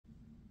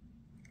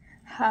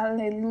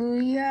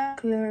Hallelujah.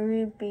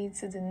 Glory be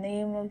to the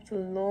name of the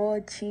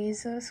Lord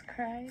Jesus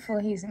Christ, for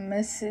his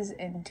mercies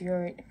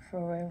endure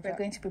forever. We're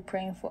going to be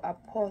praying for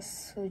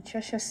Apostle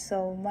Joshua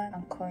Selman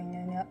and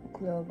Koinonia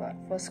Global,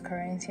 1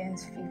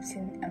 Corinthians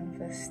 15 and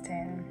verse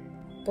 10.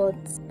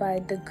 But by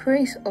the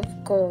grace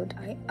of God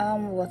I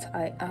am what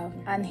I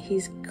am, and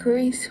his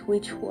grace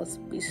which was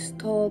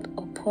bestowed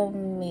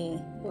upon me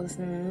was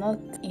not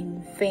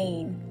in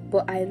vain.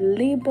 But I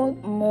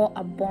labored more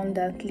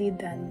abundantly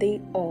than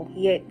they all,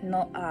 yet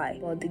not I,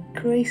 but the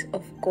grace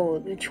of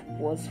God which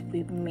was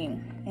with me.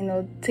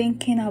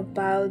 Thinking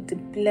about the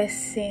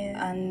blessing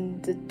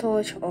and the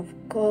touch of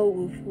God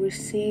we've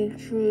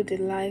received through the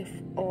life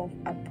of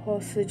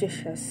Apostle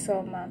Joshua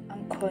Selman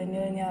and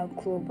Koinonia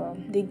Global,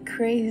 the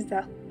grace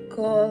that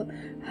God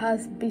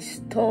has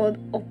bestowed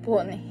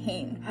upon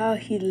him, how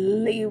he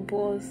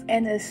labors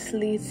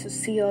earnestly to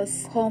see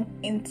us come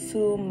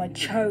into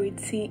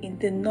maturity in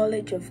the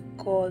knowledge of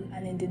God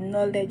and in the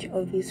knowledge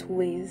of his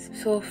ways.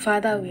 So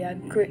Father, we are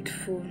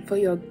grateful for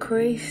your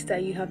grace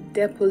that you have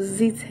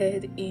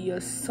deposited in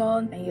your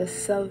son and your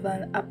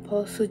servant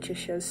Apostle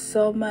Joshua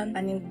Selman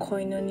and in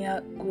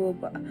Koinonia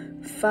Global.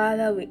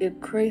 Father, with a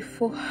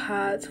grateful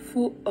heart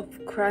full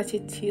of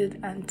gratitude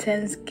and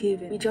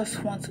thanksgiving, we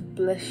just want to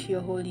bless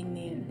your holy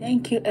name.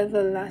 Thank you,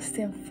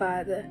 everlasting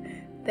Father.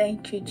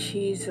 Thank you,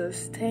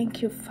 Jesus.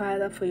 Thank you,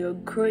 Father, for your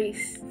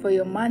grace, for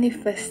your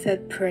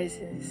manifested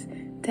presence.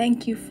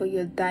 Thank you for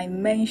your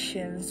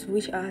dimensions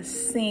which are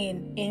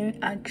seen in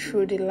and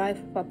through the life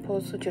of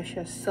Apostle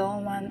Joshua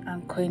Selman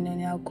and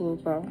Koinonia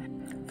Global.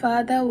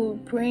 Father, we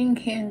bring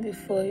him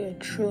before your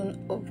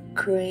throne of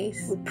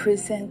grace. We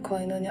present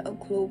Koinonia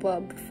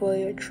Global before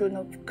your throne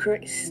of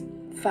grace.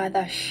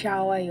 Father,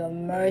 shower your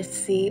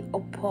mercy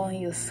upon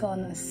your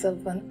son and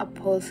servant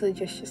Apostle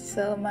Joshua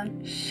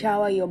Selman.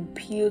 Shower your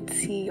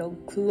beauty, your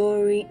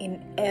glory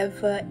in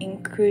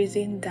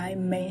ever-increasing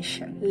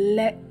dimension.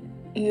 Let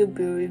you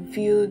be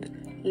revealed.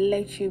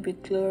 Let you be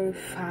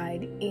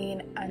glorified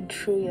in and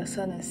through your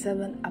son and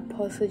servant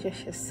Apostle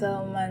Joshua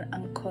Selman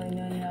and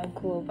Koinonia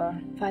Global.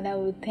 Father,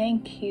 we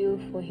thank you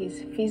for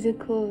his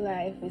physical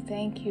life. We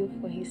thank you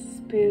for his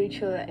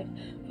spiritual life.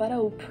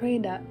 Father, we pray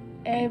that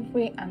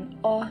every and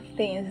all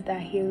things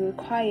that he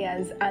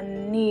requires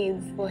and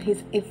needs for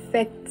his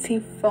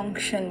effective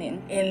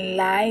functioning in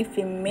life,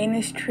 in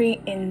ministry,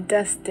 in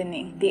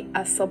destiny, they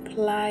are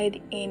supplied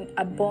in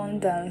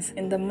abundance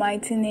in the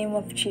mighty name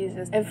of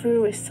Jesus. Every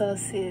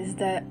resources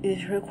that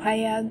is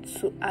required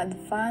to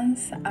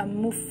advance and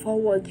move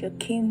forward your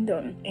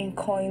kingdom in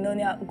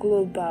Koinonia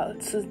Global,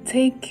 to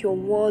take your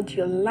word,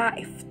 your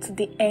life to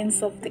the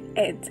ends of the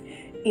earth,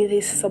 it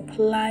is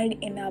supplied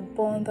in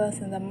abundance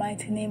in the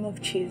mighty name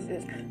of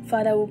Jesus.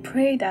 Father, we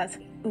pray that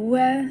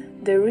where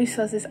the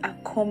resources are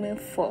coming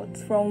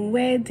forth, from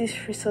where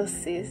these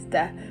resources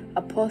that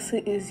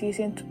Apostle is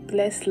using to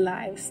bless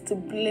lives, to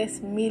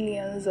bless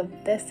millions of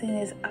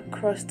destinies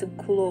across the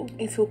globe,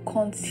 it will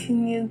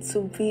continue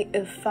to be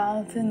a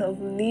fountain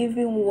of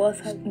living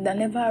water that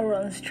never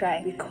runs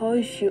dry,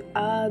 because you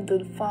are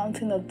the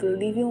fountain of the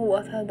living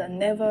water that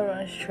never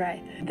runs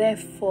dry.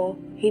 Therefore,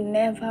 he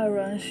never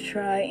runs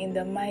dry in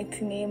the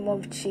mighty name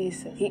of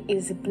Jesus. He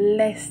is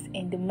blessed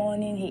in the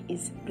morning, he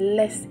is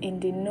blessed in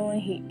the noon,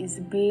 he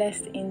is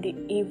blessed in the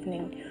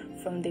evening.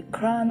 From the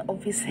crown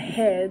of his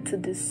head to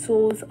the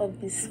soles of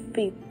his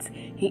feet,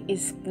 he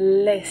is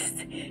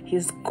blessed.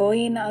 His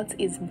going out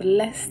is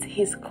blessed.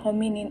 His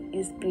coming in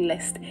is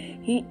blessed.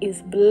 He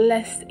is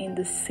blessed in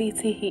the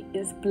city. He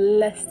is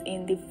blessed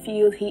in the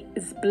field. He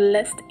is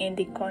blessed in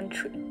the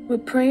country. We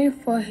pray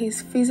for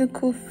his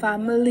physical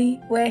family,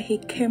 where he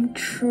came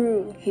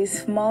through.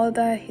 His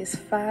mother, his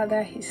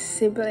father, his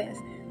siblings,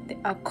 they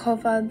are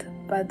covered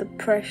by the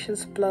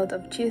precious blood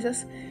of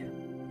Jesus.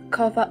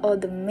 Cover all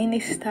the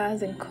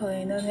ministers in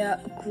Koinonia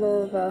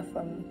Global,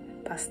 from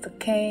Pastor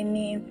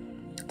Kenny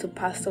to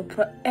Pastor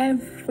Pro,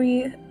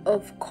 every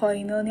of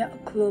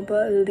Koinonia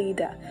Global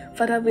leader.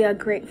 Father, we are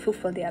grateful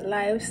for their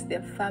lives,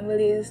 their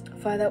families.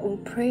 Father, we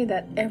pray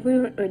that every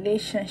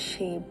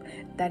relationship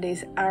that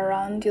is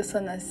around your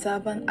son and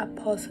servant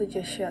Apostle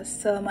Joshua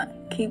Selman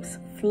keeps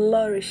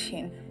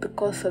flourishing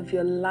because of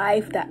your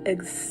life that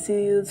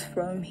exudes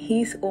from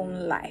his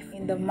own life.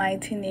 In the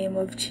mighty name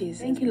of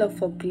Jesus. Thank you, Lord,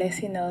 for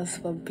blessing us,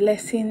 for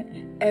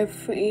blessing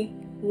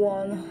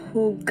everyone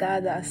who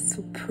gathers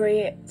to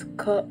pray, to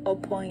call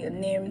upon your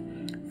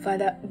name.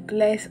 Father,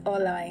 bless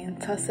all our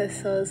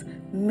intercessors,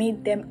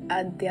 meet them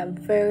at their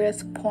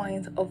various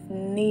points of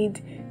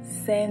need,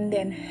 send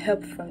them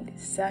help from the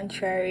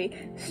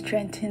sanctuary,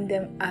 strengthen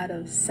them out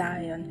of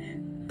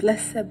Zion.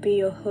 Blessed be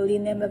your holy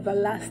name,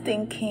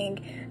 everlasting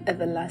King,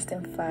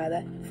 everlasting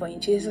Father. For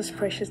in Jesus'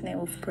 precious name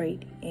we've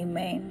prayed.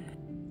 Amen.